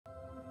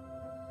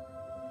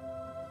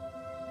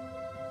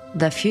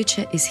The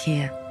future is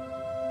here.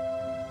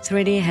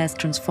 3D has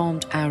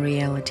transformed our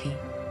reality.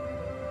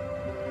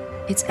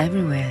 It's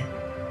everywhere.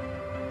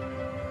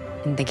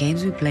 In the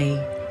games we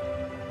play,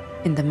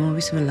 in the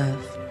movies we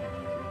love.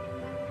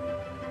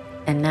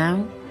 And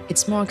now,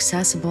 it's more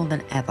accessible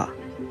than ever.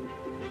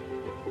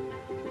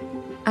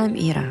 I'm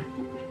Ira.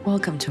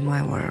 Welcome to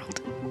my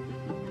world.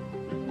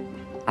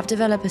 I've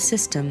developed a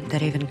system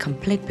that even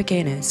complete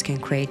beginners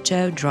can create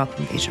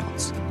jaw-dropping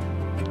visuals.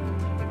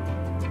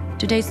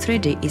 Today's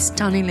 3D is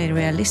stunningly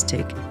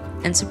realistic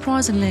and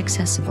surprisingly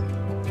accessible.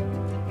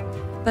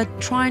 But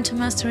trying to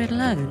master it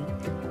alone,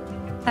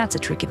 that's a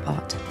tricky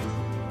part.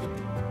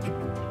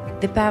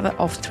 The power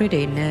of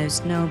 3D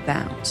knows no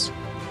bounds.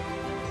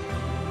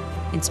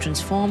 It's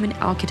transforming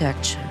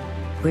architecture,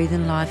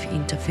 breathing life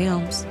into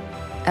films,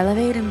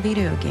 elevating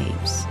video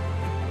games,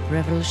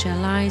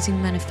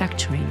 revolutionizing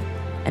manufacturing,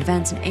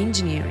 advancing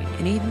engineering,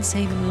 and even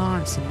saving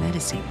lives in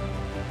medicine.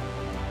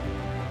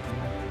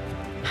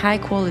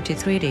 High-quality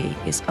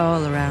 3D is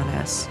all around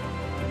us,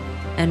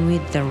 and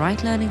with the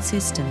right learning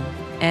system,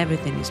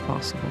 everything is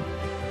possible.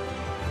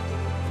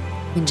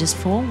 In just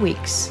 4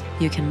 weeks,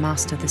 you can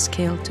master the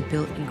skill to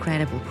build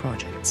incredible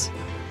projects.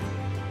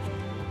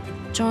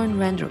 Join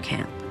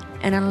RENDER.CAMP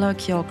and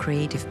unlock your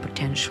creative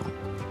potential.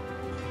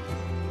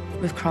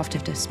 We've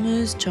crafted a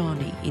smooth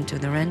journey into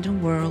the render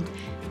world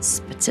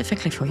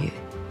specifically for you.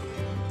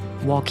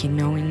 Walk in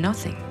knowing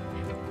nothing.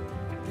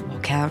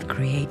 Walk out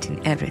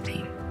creating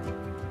everything.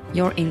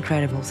 Your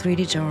incredible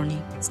 3D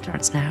journey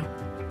starts now.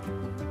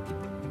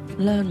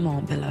 Learn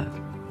more below.